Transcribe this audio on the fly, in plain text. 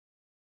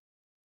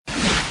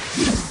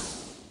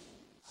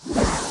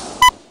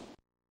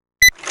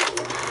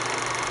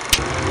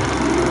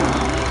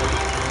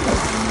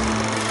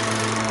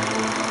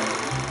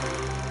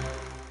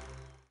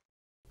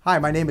Hi,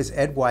 my name is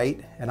Ed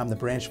White, and I'm the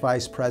Branch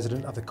Vice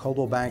President of the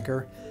Coldwell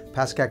Banker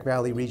Pascack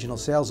Valley Regional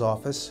Sales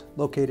Office,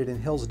 located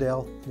in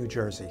Hillsdale, New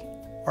Jersey.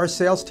 Our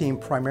sales team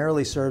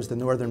primarily serves the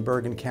northern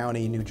Bergen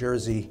County, New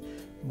Jersey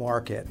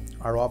market.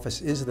 Our office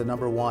is the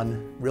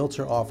 #1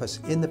 realtor office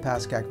in the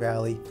Pascack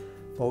Valley,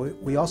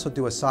 but we also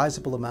do a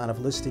sizable amount of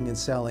listing and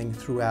selling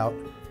throughout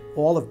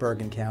all of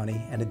Bergen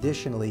County and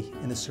additionally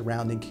in the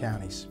surrounding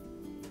counties.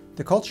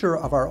 The culture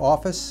of our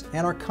office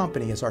and our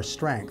company is our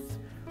strength.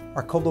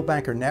 Our Coldwell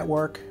Banker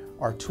network,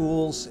 our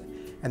tools,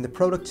 and the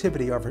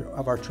productivity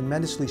of our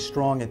tremendously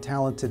strong and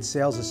talented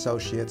sales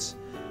associates,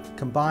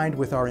 combined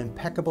with our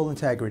impeccable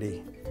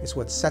integrity, is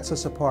what sets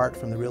us apart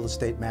from the real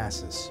estate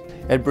masses.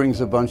 Ed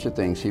brings a bunch of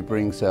things. He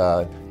brings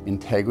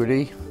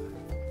integrity,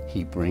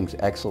 he brings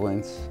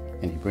excellence,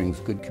 and he brings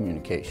good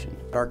communication.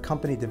 Our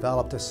company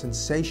developed a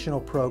sensational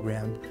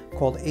program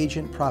called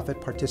Agent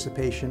Profit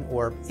Participation,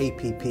 or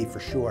APP for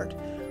short.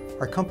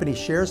 Our company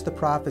shares the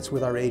profits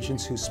with our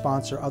agents who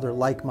sponsor other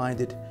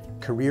like-minded,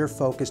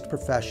 career-focused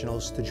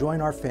professionals to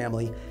join our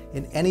family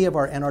in any of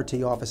our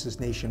NRT offices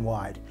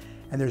nationwide.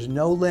 And there's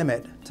no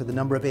limit to the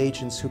number of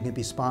agents who can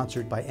be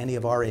sponsored by any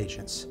of our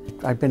agents.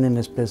 I've been in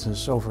this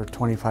business over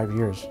 25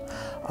 years.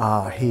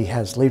 He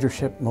has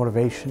leadership,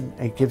 motivation,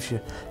 and gives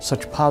you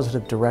such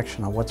positive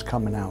direction on what's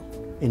coming out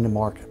in the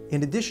market.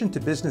 In addition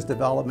to business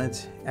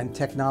development and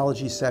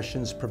technology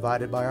sessions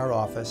provided by our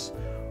office,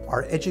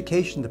 our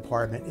education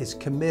department is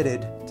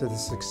committed to the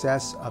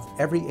success of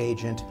every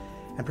agent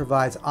and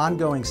provides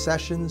ongoing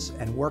sessions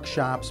and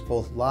workshops,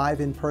 both live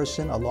in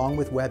person along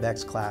with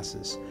WebEx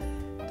classes.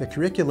 The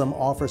curriculum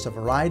offers a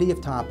variety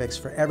of topics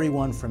for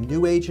everyone from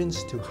new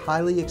agents to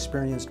highly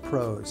experienced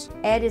pros.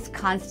 Ed is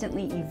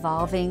constantly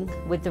evolving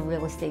with the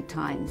real estate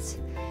times.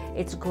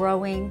 It's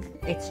growing,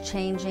 it's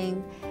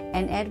changing,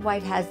 and Ed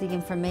White has the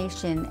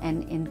information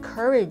and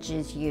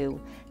encourages you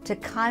to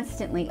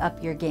constantly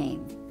up your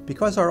game.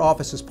 Because our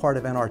office is part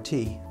of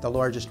NRT, the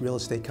largest real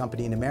estate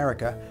company in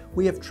America,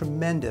 we have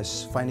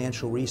tremendous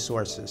financial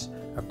resources,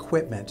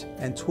 equipment,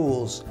 and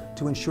tools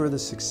to ensure the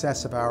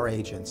success of our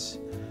agents.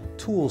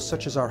 Tools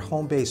such as our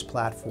Homebase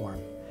platform.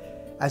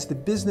 As the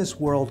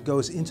business world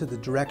goes into the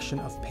direction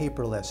of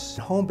paperless,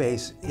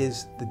 Homebase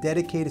is the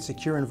dedicated,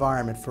 secure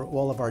environment for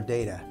all of our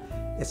data.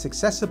 It's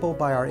accessible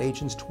by our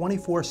agents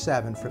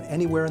 24/7 from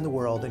anywhere in the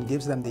world and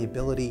gives them the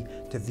ability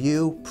to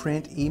view,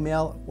 print,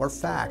 email, or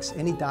fax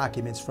any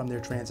documents from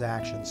their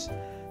transactions.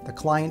 The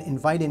client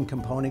invite-in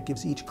component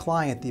gives each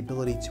client the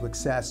ability to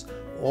access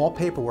all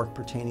paperwork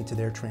pertaining to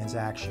their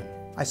transaction.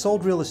 I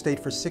sold real estate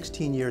for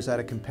 16 years at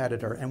a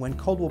competitor, and when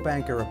Coldwell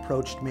Banker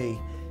approached me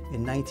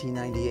in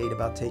 1998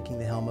 about taking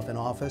the helm of an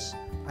office,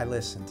 I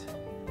listened.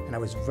 And I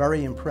was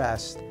very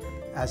impressed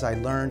as I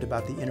learned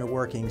about the inner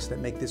workings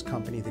that make this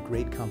company the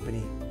great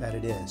company that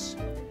it is.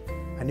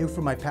 I knew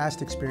from my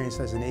past experience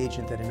as an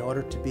agent that in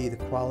order to be the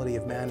quality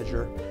of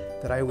manager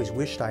that I always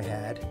wished I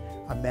had,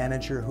 a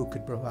manager who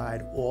could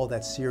provide all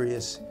that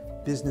serious,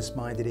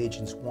 business-minded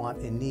agents want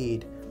and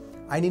need,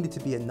 I needed to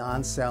be a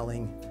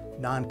non-selling,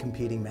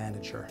 non-competing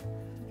manager.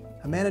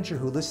 A manager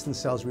who lists and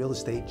sells real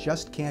estate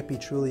just can't be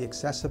truly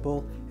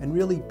accessible and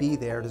really be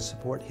there to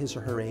support his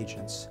or her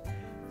agents.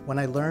 When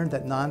I learned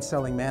that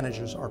non-selling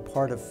managers are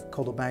part of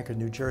Coldwell Banker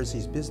New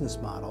Jersey's business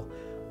model,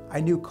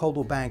 I knew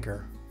Coldwell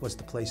Banker was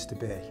the place to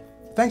be.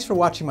 Thanks for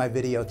watching my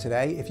video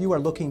today. If you are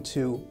looking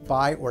to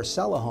buy or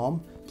sell a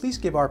home, please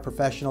give our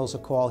professionals a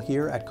call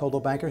here at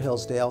Coldwell Banker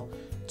Hillsdale,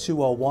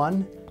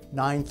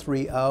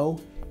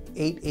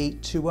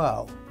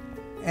 201-930-8820.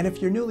 And if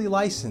you're newly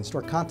licensed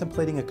or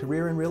contemplating a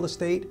career in real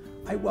estate,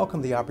 I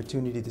welcome the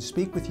opportunity to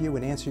speak with you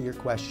and answer your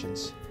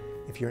questions.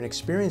 If you're an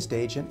experienced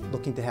agent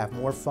looking to have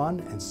more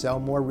fun and sell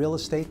more real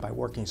estate by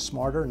working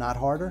smarter, not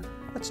harder,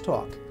 let's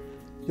talk.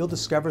 You'll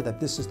discover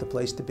that this is the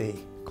place to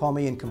be. Call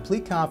me in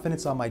complete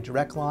confidence on my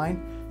direct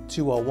line,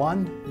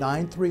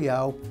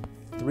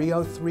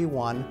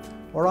 201-930-3031,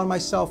 or on my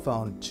cell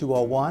phone,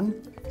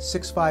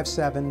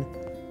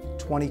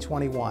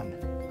 201-657-2021.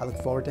 I look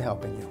forward to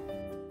helping you.